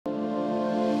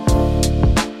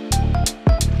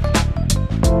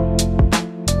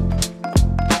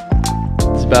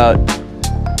about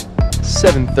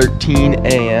 7:13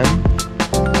 a.m.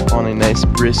 on a nice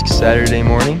brisk Saturday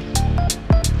morning,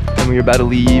 and we're about to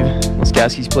leave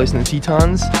Laskowski's place in the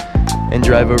Tetons and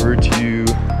drive over to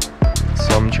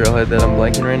some trailhead that I'm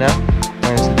blanking right now.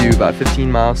 Plans to do about 15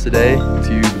 miles today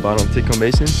to the bottom of Titcomb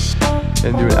Basin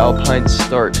and do an alpine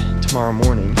start tomorrow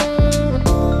morning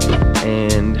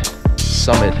and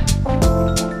summit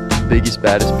the biggest,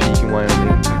 baddest peak in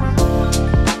Wyoming.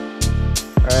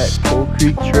 Alright, Coal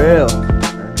Creek Trail.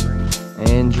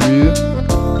 Andrew,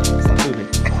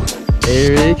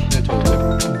 Eric,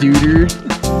 Deuter,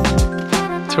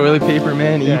 toilet paper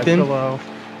man, Ethan, hello.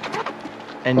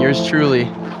 And yours truly,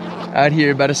 out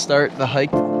here about to start the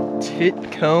hike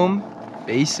Titcomb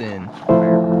Basin.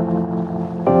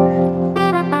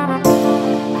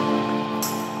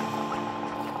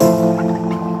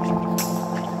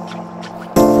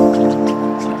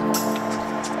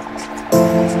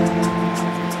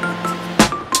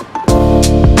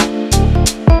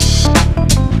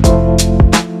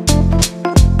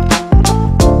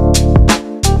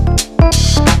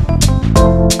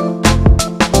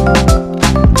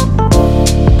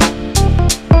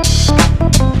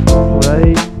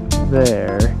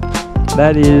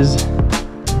 That is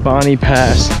Bonney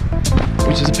Pass,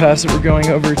 which is a pass that we're going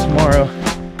over tomorrow.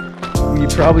 We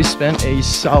probably spent a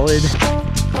solid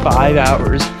 5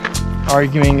 hours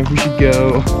arguing if we should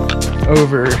go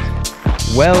over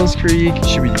Wells Creek,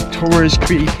 should we do Torres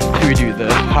Creek, should we do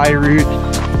the high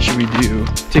route, should we do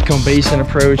Titcomb Basin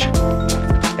approach.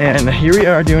 And here we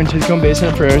are doing Titcomb Basin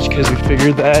approach because we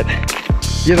figured that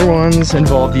the other ones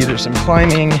involved either some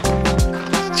climbing,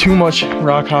 too much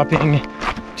rock hopping,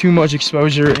 too much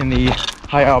exposure in the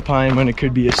high alpine when it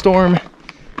could be a storm,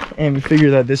 and we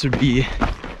figured that this would be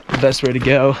the best way to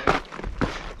go.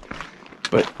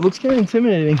 But it looks kind of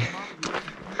intimidating.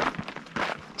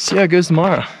 See how it goes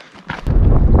tomorrow.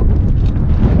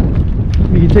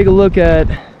 You can take a look at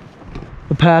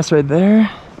the pass right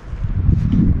there.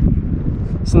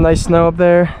 Some nice snow up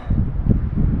there.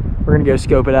 We're gonna go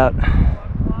scope it out.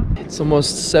 It's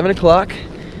almost 7 o'clock.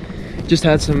 Just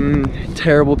had some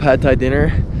terrible pad thai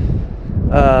dinner.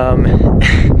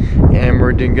 And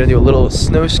we're gonna do a little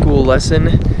snow school lesson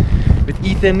with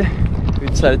Ethan. We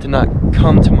decided to not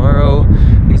come tomorrow.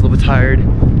 He's a little bit tired.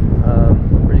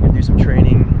 We're gonna do some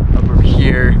training up over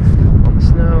here on the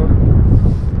snow.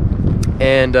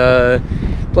 And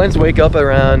plans to wake up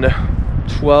around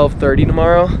 12:30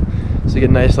 tomorrow. So get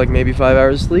a nice, like maybe 5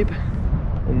 hours of sleep.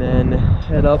 And then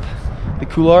head up the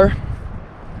couloir.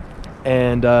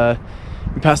 And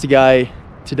we passed a guy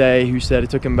today who said it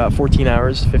took him about 14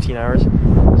 hours, 15 hours.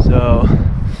 So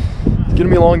it's gonna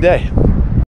be a long day.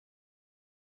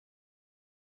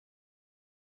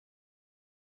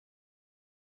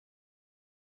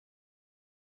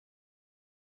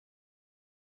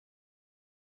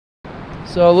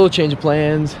 So a little change of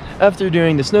plans. After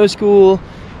doing the snow school,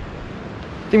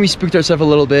 I think we spooked ourselves a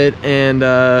little bit, and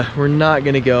we're not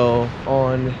gonna go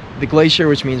on the glacier,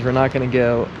 which means we're not gonna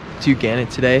go to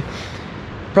Gannett today.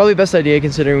 Probably the best idea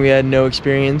considering we had no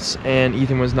experience and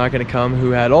Ethan was not gonna come,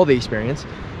 who had all the experience.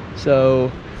 So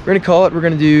we're gonna call it. We're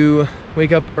gonna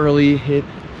wake up early, hit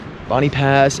Bonney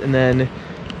Pass, and then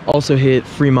also hit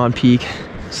Fremont Peak.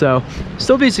 So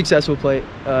still be a successful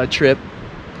trip.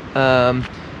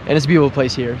 And it's a beautiful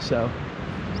place here. So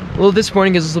a little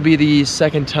disappointing because this will be the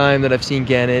second time that I've seen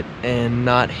Gannett and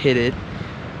not hit it.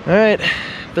 All right,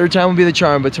 third time will be the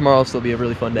charm, but tomorrow will still be a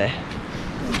really fun day.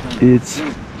 It's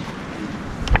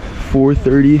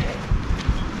 4:30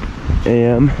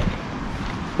 a.m.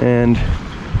 and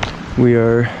we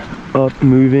are up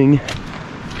moving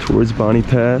towards Bonney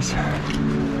Pass,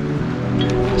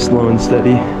 slow and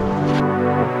steady.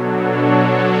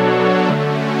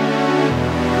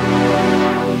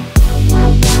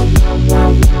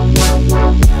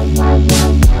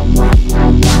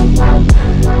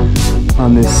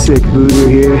 On this sick booter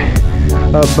here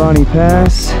up Bonney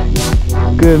Pass.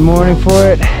 Good morning for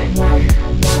it.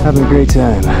 Having a great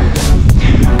time.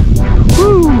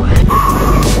 Woo!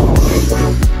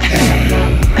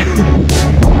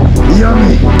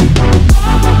 Yummy!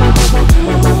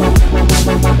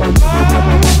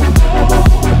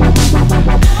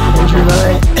 Andrew and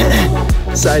I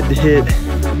decided to hit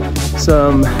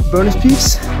some bonus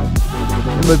peaks.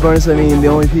 And by bonus I mean the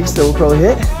only peaks that we'll probably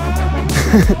hit.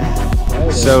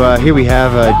 So here we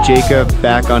have Jacob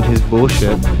back on his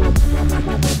bullshit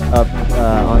up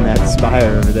on that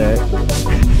spire over there,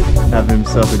 having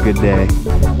himself a good day.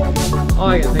 All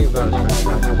I can think about is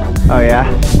french fries. Oh yeah?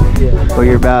 Yeah. Well,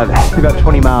 you're about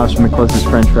 20 miles from the closest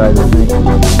french fries, I think.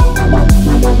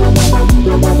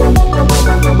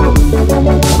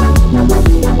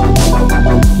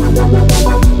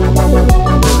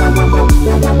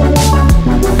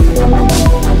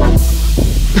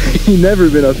 never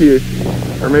been up here.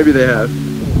 Or maybe they have.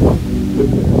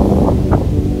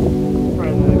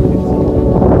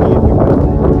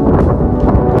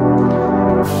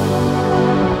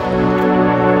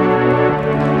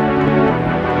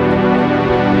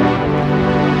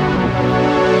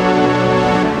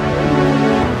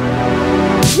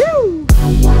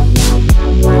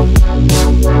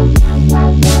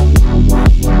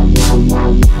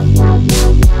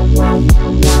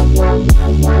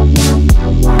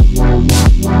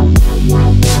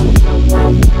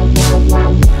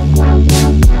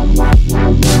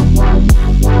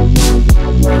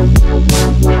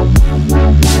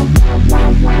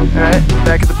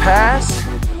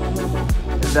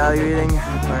 Evaluating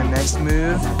our next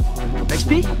move. Next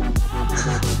peak?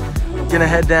 Gonna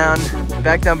head down,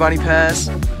 back down Bonney Pass,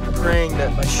 praying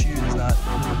that my shoe is not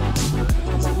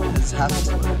as half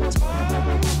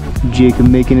Jacob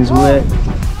making his way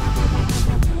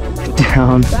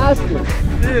down. Faster.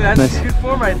 Dude, that's nice, good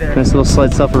form right there. Nice little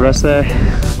slight self-arrest there.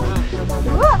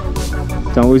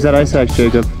 Don't lose that ice axe,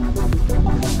 Jacob.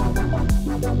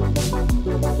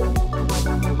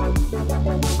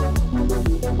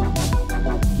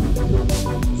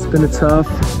 It's been a tough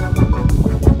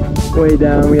way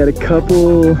down. We had a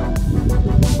couple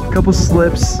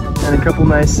slips and a couple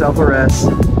nice self-arrests.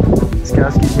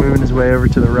 Laskowski's moving his way over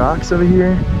to the rocks over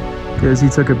here because he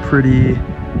took a pretty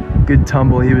good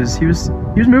tumble. He was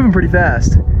moving pretty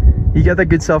fast. He got that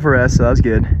good self-arrest, so that was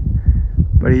good.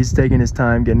 But he's taking his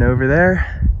time getting over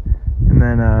there and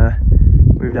then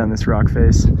move down this rock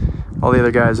face. All the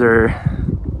other guys are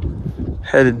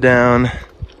headed down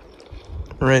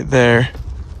right there,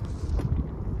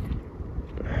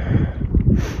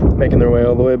 making their way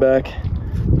all the way back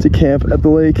to camp at the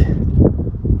lake.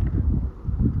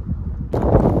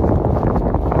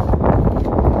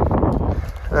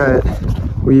 Alright,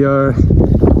 we are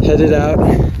headed out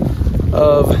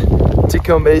of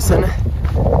Titcomb Basin.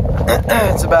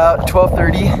 It's about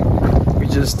 12:30. We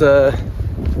just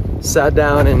sat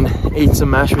down and ate some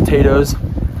mashed potatoes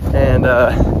and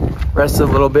rested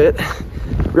a little bit.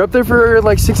 We're up there for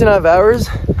like 6.5 hours.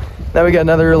 Now we got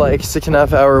another like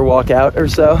 6.5 hour walk out or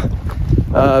so.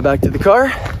 Back to the car,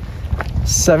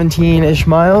 17-ish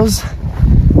miles.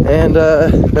 And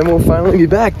then we'll finally be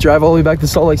back, drive all the way back to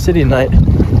Salt Lake City tonight.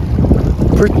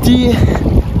 Pretty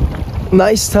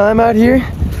nice time out here,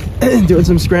 doing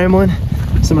some scrambling,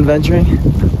 some adventuring,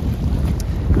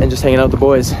 and just hanging out with the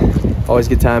boys. Always a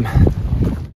good time.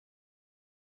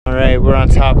 All right, we're on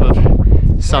top of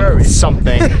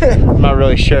something. I'm not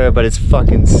really sure, but it's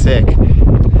fucking sick.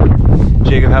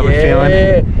 Jacob, how we feeling?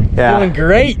 Yeah, feeling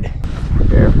great.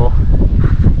 Careful.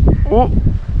 Ooh.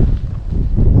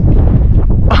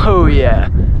 Oh yeah.